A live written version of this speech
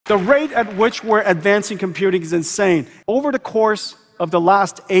The rate at which we're advancing computing is insane. Over the course of the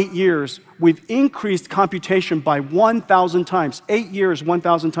last 8 years, we've increased computation by 1,000 times. 8 years,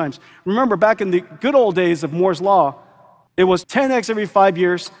 1,000 times. Remember, back in the good old days of Moore's Law, it was 10x every 5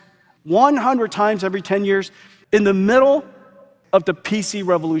 years, 100 times every 10 years, in the middle of the PC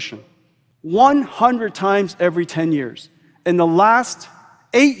revolution. 100 times every 10 years. In the last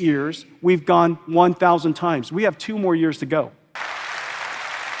 8 years, we've gone 1,000 times. We have 2 more years to go.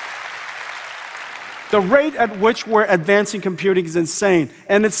 The rate at which we're advancing computing is insane,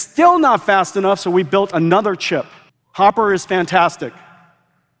 and it's still not fast enough, so we built another chip. Hopper is fantastic,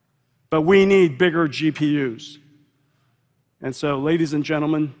 but we need bigger GPUs. And so, ladies and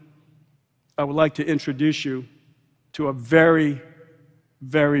gentlemen, I would like to introduce you to a very,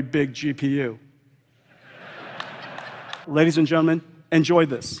 very big GPU. Ladies and gentlemen, enjoy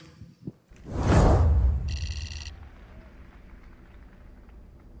this.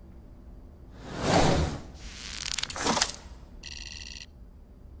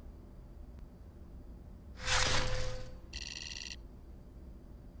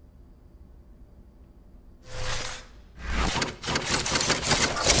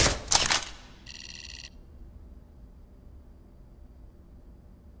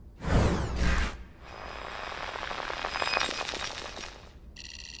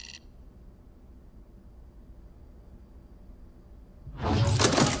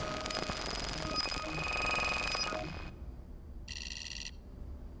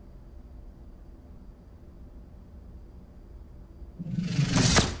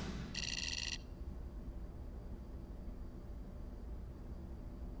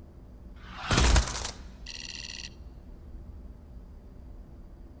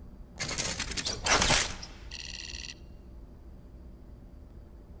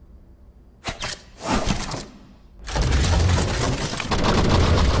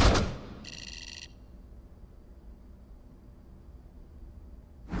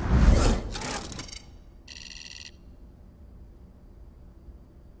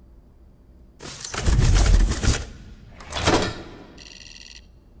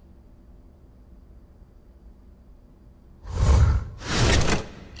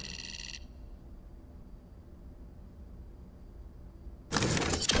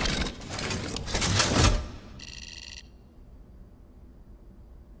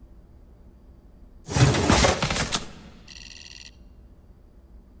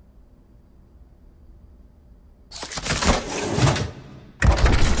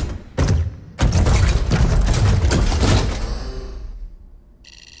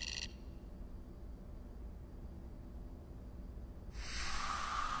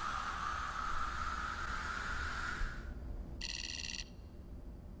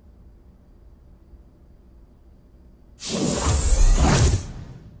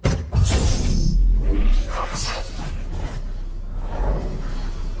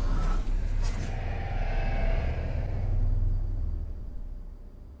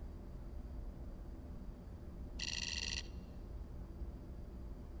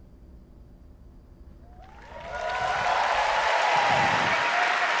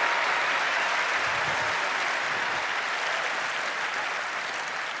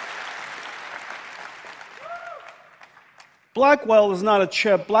 Blackwell is not a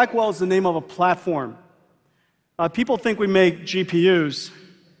chip. Blackwell is the name of a platform. People think we make GPUs,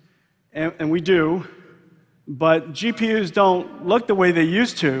 and we do, but GPUs don't look the way they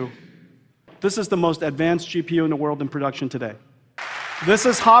used to. This is the most advanced GPU in the world in production today. This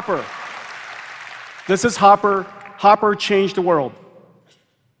is Hopper. This is Hopper. Hopper changed the world.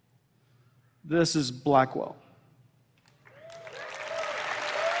 This is Blackwell.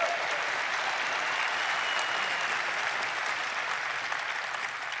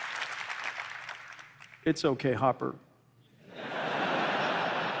 It's okay, Hopper.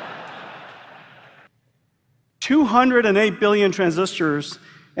 208 billion transistors,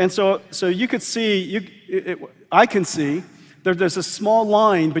 and so you could see, I can see, there's a small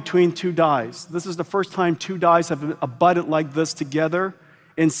line between 2 dies. This is the first time 2 dies have abutted like this together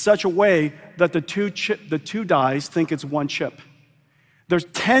in such a way that the two dies think it's one chip. There's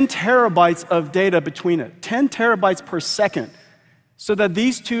 10 terabytes of data between it, 10 terabytes per second. So that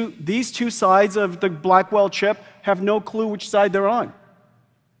these two sides of the Blackwell chip have no clue which side they're on.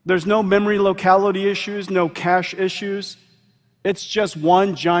 There's no memory locality issues, no cache issues. It's just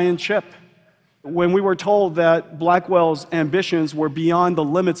one giant chip. When we were told that Blackwell's ambitions were beyond the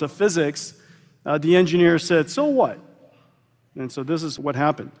limits of physics, the engineer said, "So what?" And so this is what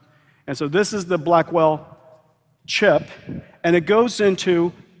happened. And so this is the Blackwell chip, and it goes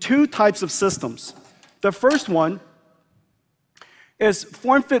into 2 types of systems. The first one is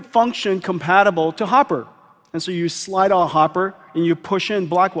form-fit function compatible to Hopper. And so you slide on Hopper and you push in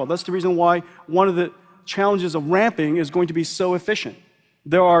Blackwell. That's the reason why one of the challenges of ramping is going to be so efficient.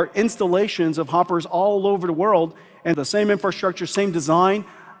 There are installations of Hoppers all over the world, and the same infrastructure, same design,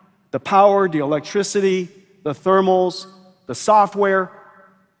 the power, the electricity, the thermals, the software,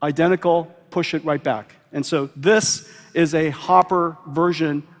 identical, push it right back. And so this is a Hopper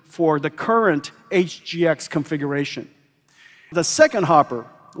version for the current HGX configuration. The second Hopper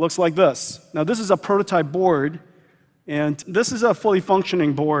looks like this. Now, this is a prototype board, and this is a fully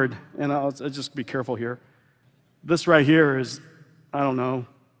functioning board, and I'll just be careful here. This right here is, I don't know,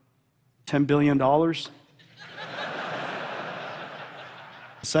 $10 billion. The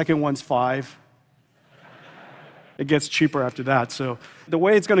second one's 5. It gets cheaper after that. So the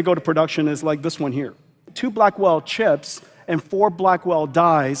way it's going to go to production is like this one here. 2 Blackwell chips and 4 Blackwell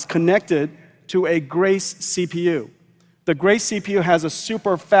dies connected to a Grace CPU. The Grace CPU has a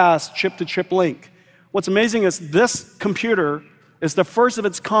super fast chip-to-chip link. What's amazing is this computer is the first of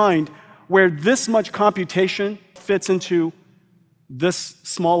its kind where this much computation fits into this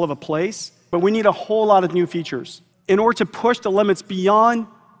small of a place, but we need a whole lot of new features in order to push the limits beyond,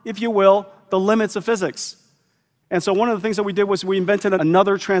 if you will, the limits of physics. And so one of the things that we did was we invented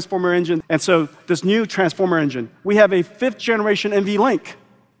another transformer engine. And so this new transformer engine, we have a 5th generation NVLink.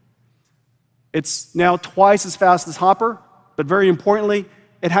 It's now twice as fast as Hopper, but very importantly,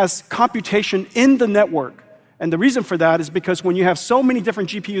 it has computation in the network. And the reason for that is because when you have so many different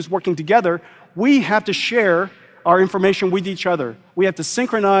GPUs working together, we have to share our information with each other. We have to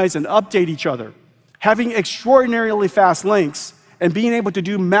synchronize and update each other. Having extraordinarily fast links and being able to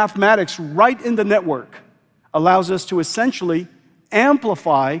do mathematics right in the network allows us to essentially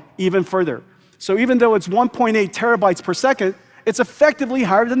amplify even further. So even though it's 1.8 terabytes per second, it's effectively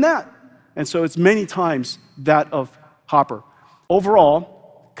higher than that. And so it's many times that of Hopper.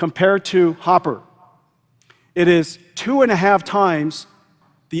 Overall, compared to Hopper, it is 2.5 times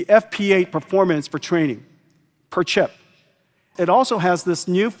the FP8 performance for training per chip. It also has this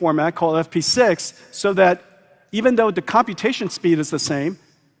new format called FP6, so that even though the computation speed is the same,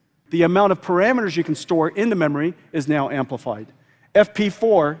 the amount of parameters you can store in the memory is now amplified.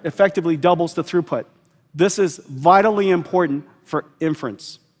 FP4 effectively doubles the throughput. This is vitally important for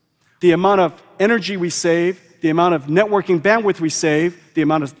inference. The amount of energy we save, the amount of networking bandwidth we save, the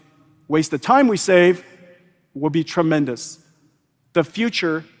amount of wasted time we save will be tremendous. The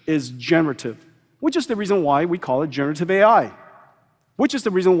future is generative, which is the reason why we call it generative AI, which is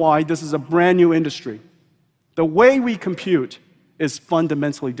the reason why this is a brand new industry. The way we compute is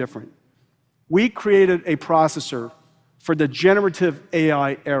fundamentally different. We created a processor for the generative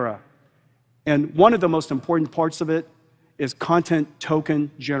AI era. And one of the most important parts of it is content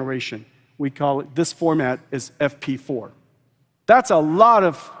token generation. We call it, this format is FP4. That's a lot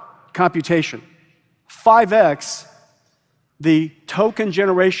of computation. 5x the token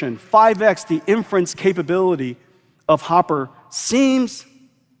generation, 5x the inference capability of Hopper seems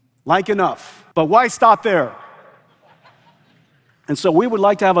like enough. But why stop there? And so we would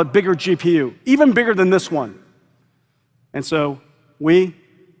like to have a bigger GPU, even bigger than this one. And so we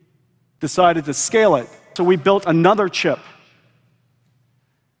decided to scale it. So we built another chip.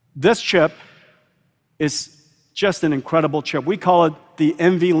 This chip is just an incredible chip. We call it the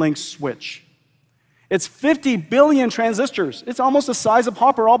NVLink switch. It's 50 billion transistors. It's almost the size of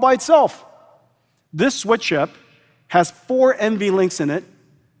Hopper all by itself. This switch chip has 4 NVLinks in it,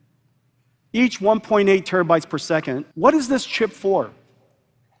 each 1.8 terabytes per second. What is this chip for?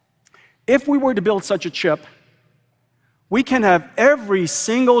 If we were to build such a chip, we can have every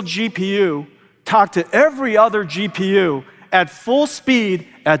single GPU talk to every other GPU at full speed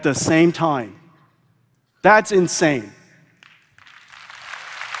at the same time. That's insane.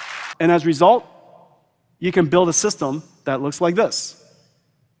 And as a result, you can build a system that looks like this.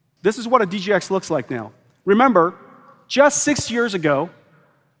 This is what a DGX looks like now. Remember, just 6 years ago,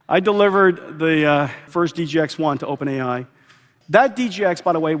 I delivered the first DGX-1 to OpenAI. That DGX,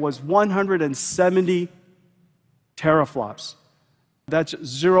 by the way, was 170 teraflops. That's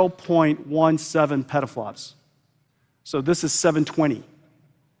 0.17 petaflops. So this is 720.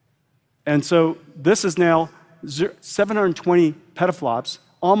 And so this is now 720 petaflops,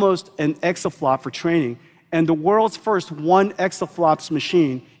 almost an exaflop for training, and the world's first 1 exaflops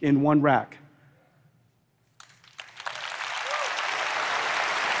machine in one rack.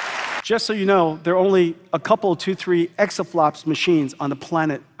 Just so you know, there are only a couple, 2, 3 exaflops machines on the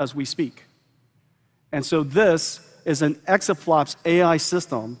planet as we speak. And so this is an exaflops AI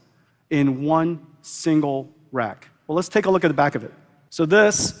system in one single rack. Well, let's take a look at the back of it. So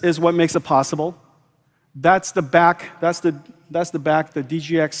this is what makes it possible. That's the back, that's the That's the back, the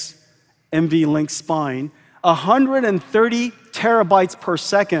DGX NVLink spine. 130 terabytes per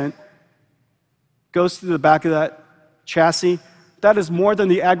second goes through the back of that chassis. That is more than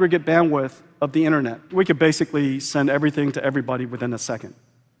the aggregate bandwidth of the internet. We could basically send everything to everybody within a second.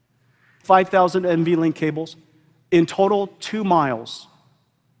 5,000 NVLink cables. In total, 2 miles.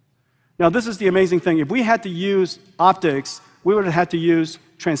 Now, this is the amazing thing. If we had to use optics, we would have had to use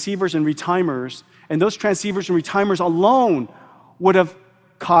transceivers and retimers, and those transceivers and retimers alone would have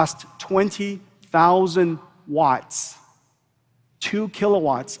cost 20,000 watts. 2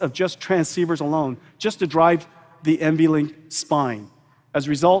 kilowatts of just transceivers alone, just to drive the NVLink spine. As a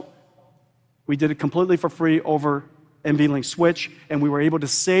result, we did it completely for free over NVLink switch, and we were able to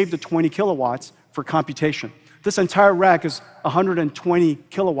save the 20 kilowatts for computation. This entire rack is 120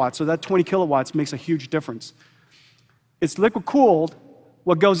 kilowatts, so that 20 kilowatts makes a huge difference. It's liquid cooled.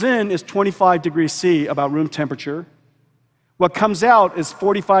 What goes in is 25 degrees C, about room temperature. What comes out is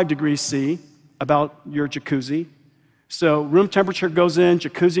 45 degrees C, about your jacuzzi. So room temperature goes in,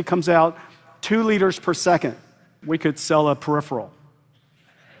 jacuzzi comes out, 2 liters per second. We could sell a peripheral.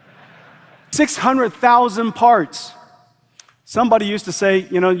 600,000 parts. Somebody used to say,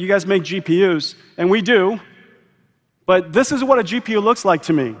 you know, you guys make GPUs, and we do, but this is what a GPU looks like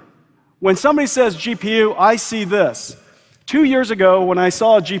to me. When somebody says GPU, I see this. 2 years ago, when I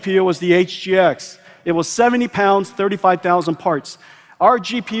saw a GPU, it was the HGX. It was 70 pounds, 35,000 parts. Our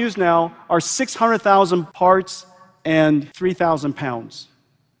GPUs now are 600,000 parts and 3,000 pounds.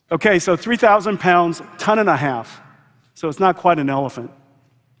 Okay, so 3,000 pounds, ton and a half. So it's not quite an elephant.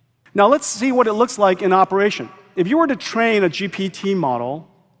 Now let's see what it looks like in operation. If you were to train a GPT model,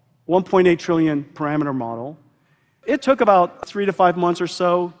 1.8 trillion parameter model, it took about 3 to 5 months or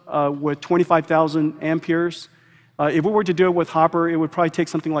so with 25,000 amperes. If we were to do it with Hopper, it would probably take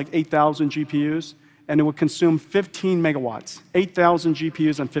something like 8,000 GPUs, and it would consume 15 megawatts. 8,000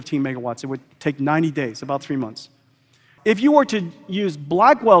 GPUs and 15 megawatts. It would take 90 days, about 3 months. If you were to use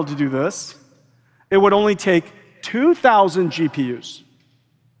Blackwell to do this, it would only take 2,000 GPUs.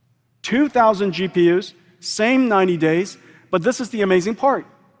 2,000 GPUs, same 90 days, but this is the amazing part.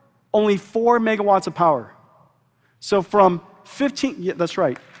 Only 4 megawatts of power. So from 15, yeah, that's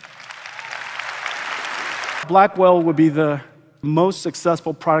right. Blackwell would be the most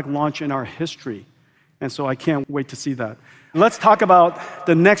successful product launch in our history. And so I can't wait to see that. Let's talk about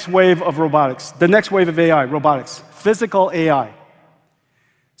the next wave of robotics, the next wave of AI, robotics, physical AI.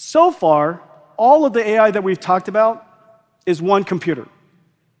 So far, all of the AI that we've talked about is one computer.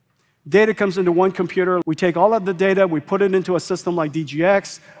 Data comes into one computer. We take all of the data, we put it into a system like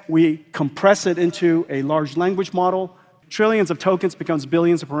DGX, we compress it into a large language model. Trillions of tokens becomes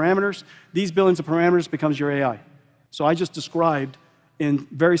billions of parameters. These billions of parameters becomes your AI. So I just described in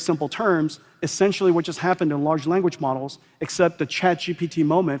very simple terms essentially what just happened in large language models, except the ChatGPT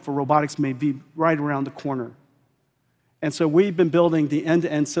moment for robotics may be right around the corner. And so we've been building the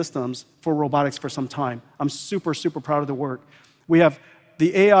end-to-end systems for robotics for some time. I'm super, super proud of the work. We have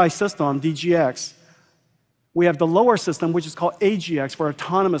the AI system, DGX. We have the lower system, which is called AGX, for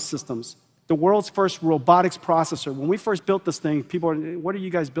autonomous systems. The world's first robotics processor. When we first built this thing, people are, what are you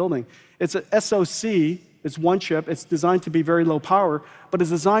guys building? It's an SoC, it's one chip, it's designed to be very low power, but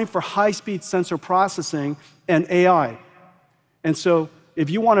it's designed for high-speed sensor processing and AI. And so if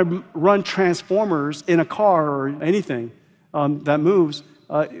you want to run transformers in a car or anything that moves,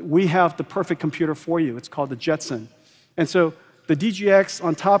 we have the perfect computer for you. It's called the Jetson. And so the DGX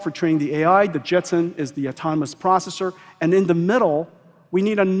on top for training the AI, the Jetson is the autonomous processor, and in the middle, we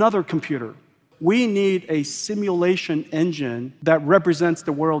need another computer. We need a simulation engine that represents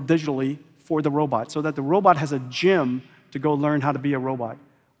the world digitally for the robot, so that the robot has a gym to go learn how to be a robot.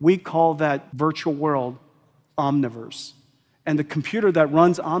 We call that virtual world Omniverse. And the computer that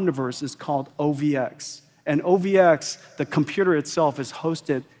runs Omniverse is called OVX. And OVX, the computer itself, is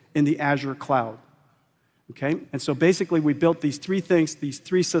hosted in the Azure cloud. Okay? And so basically, we built these 3 things, these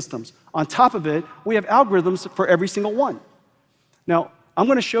 3 systems. On top of it, we have algorithms for every single one. Now, I'm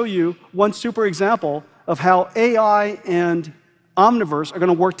going to show you one super example of how AI and Omniverse are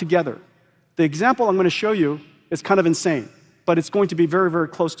going to work together. The example I'm going to show you is kind of insane, but it's going to be very, very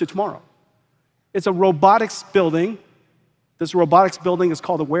close to tomorrow. It's a robotics building. This robotics building is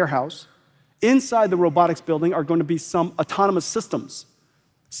called a warehouse. Inside the robotics building are going to be some autonomous systems.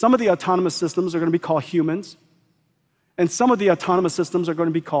 Some of the autonomous systems are going to be called humans, and some of the autonomous systems are going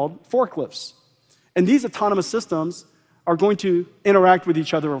to be called forklifts. And these autonomous systems are going to interact with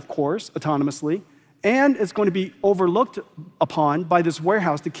each other, of course, autonomously, and it's going to be overlooked upon by this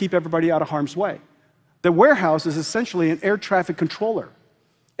warehouse to keep everybody out of harm's way. The warehouse is essentially an air traffic controller.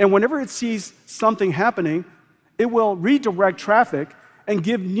 And whenever it sees something happening, It will redirect traffic and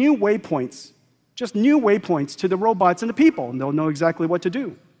give new waypoints, just new waypoints to the robots and the people, and they'll know exactly what to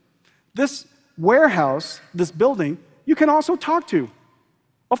do. This warehouse, this building, you can also talk to.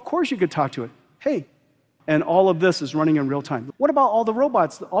 Of course you could talk to it. Hey, and all of this is running in real time. What about all the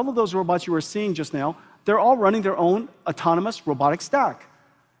robots? All of those robots you were seeing just now, they're all running their own autonomous robotic stack.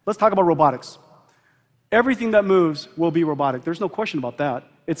 Let's talk about robotics. Everything that moves will be robotic. There's no question about that.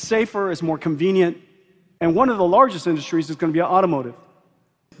 It's safer, it's more convenient, and one of the largest industries is going to be automotive.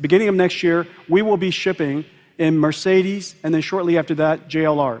 Beginning of next year, we will be shipping in Mercedes, and then shortly after that,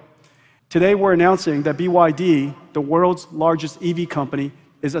 JLR. Today, we're announcing that BYD, the world's largest EV company,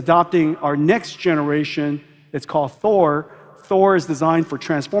 is adopting our next generation. It's called Thor. Thor is designed for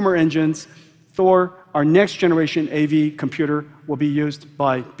transformer engines. Thor, our next generation AV computer, will be used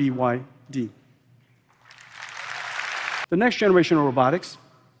by BYD. The next generation of robotics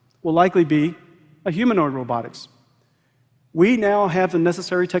will likely be a humanoid robotics. We now have the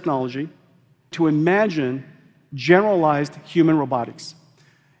necessary technology to imagine generalized human robotics.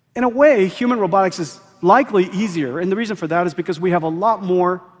 In a way, human robotics is likely easier, and the reason for that is because we have a lot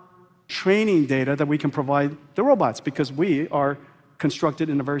more training data that we can provide the robots, because we are constructed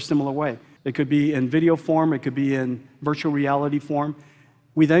in a very similar way. It could be in video form, it could be in virtual reality form.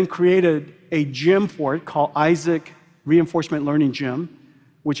 We then created a gym for it called Isaac Reinforcement Learning Gym,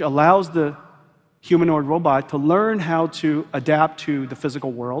 which allows the humanoid robot to learn how to adapt to the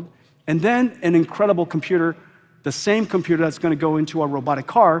physical world. And then an incredible computer, the same computer that's going to go into a robotic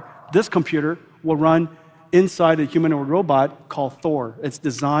car, this computer will run inside a humanoid robot called Thor. It's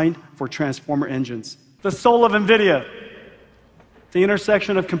designed for transformer engines. The soul of Nvidia, the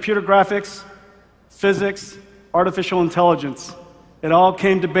intersection of computer graphics, physics, artificial intelligence. It all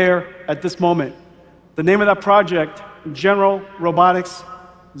came to bear at this moment. The name of that project, General Robotics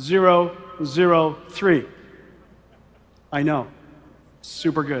 003. I know,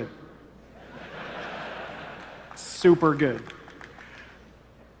 super good. Super good.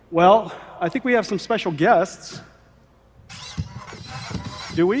 Well, I think we have some special guests.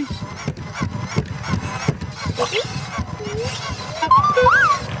 Do we?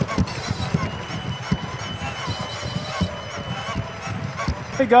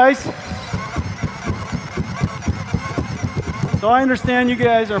 Hey guys. So I understand you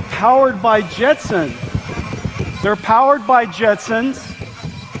guys are powered by Jetson. They're powered by Jetsons,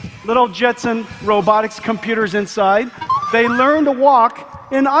 little Jetson robotics computers inside. They learn to walk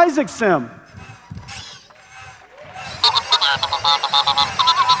in Isaac Sim.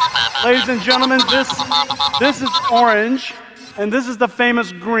 Ladies and gentlemen, this is orange, and this is the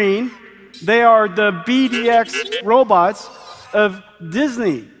famous green. They are the BDX robots of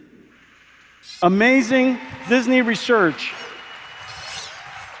Disney. Amazing Disney research.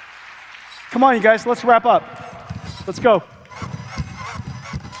 Come on, you guys, let's wrap up. Let's go.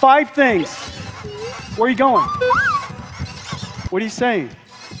 5 things. Where are you going? What are you saying?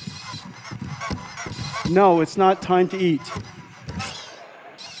 No, it's not time to eat.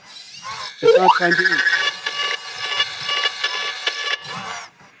 It's not time to eat.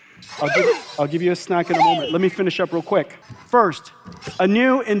 I'll give you a snack in a moment. Let me finish up real quick. First, a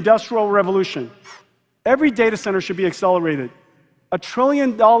new industrial revolution. Every data center should be accelerated. $1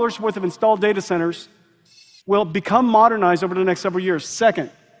 trillion worth of installed data centers will become modernized over the next several years.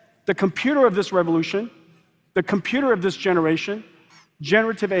 Second, the computer of this revolution, the computer of this generation,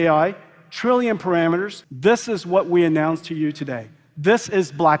 generative AI, trillion parameters. This is what we announced to you today. This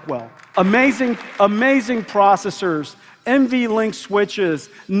is Blackwell. Amazing, amazing processors, NVLink switches,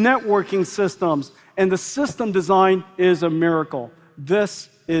 networking systems, and the system design is a miracle. This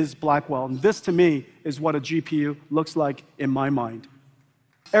is Blackwell. And this, to me, is what a GPU looks like in my mind.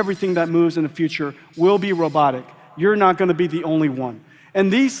 Everything that moves in the future will be robotic. You're not going to be the only one.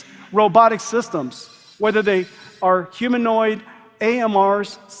 And these robotic systems, whether they are humanoid,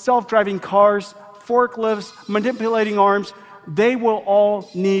 AMRs, self-driving cars, forklifts, manipulating arms, they will all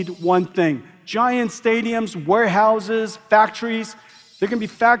need one thing. Giant stadiums, warehouses, factories. There can be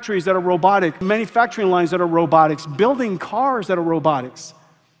factories that are robotic, manufacturing lines that are robotics, building cars that are robotics.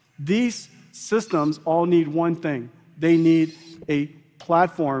 These systems all need one thing. They need a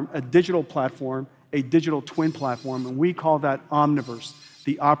platform, a digital twin platform, and we call that Omniverse,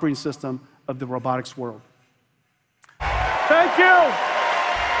 the operating system of the robotics world. Thank you.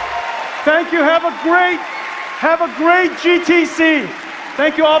 Thank you. Have a great GTC.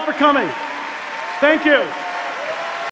 Thank you all for coming. Thank you.